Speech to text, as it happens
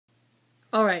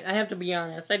Alright, I have to be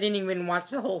honest. I didn't even watch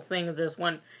the whole thing of this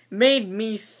one. Made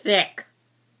me sick.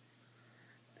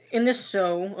 In this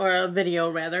show, or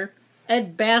video rather,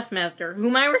 Ed Bassmaster,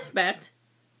 whom I respect,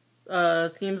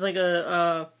 seems like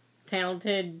a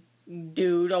talented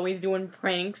dude, always doing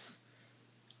pranks.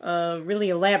 Really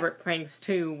elaborate pranks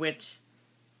too, which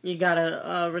you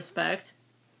gotta respect.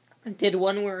 Did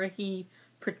one where he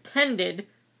pretended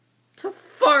to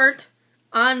fart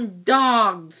on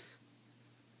dogs.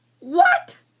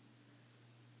 What?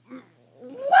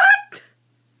 What?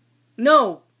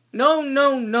 No,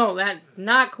 that's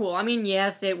not cool. I mean,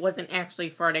 yes, it wasn't actually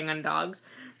farting on dogs.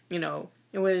 You know,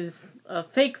 it was a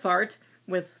fake fart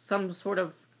with some sort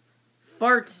of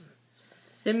fart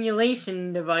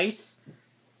simulation device.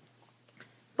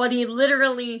 But he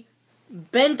literally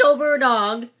bent over a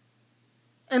dog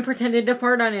and pretended to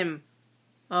fart on him.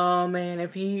 Oh man,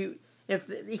 if he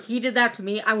did that to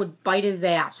me, I would bite his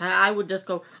ass. I would just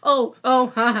go, oh,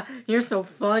 haha, you're so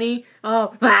funny.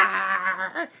 Oh,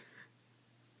 ah.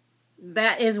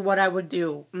 That is what I would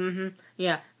do.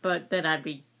 Yeah, but then I'd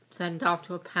be sent off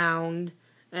to a pound,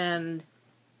 and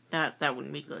that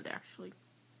wouldn't be good, actually.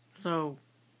 So,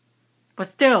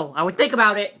 but still, I would think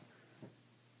about it,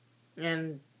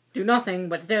 and do nothing,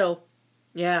 but still,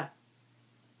 yeah.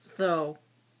 So,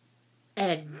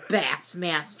 Ed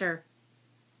Bassmaster.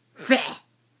 Feh!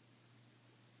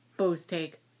 Bo's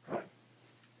take.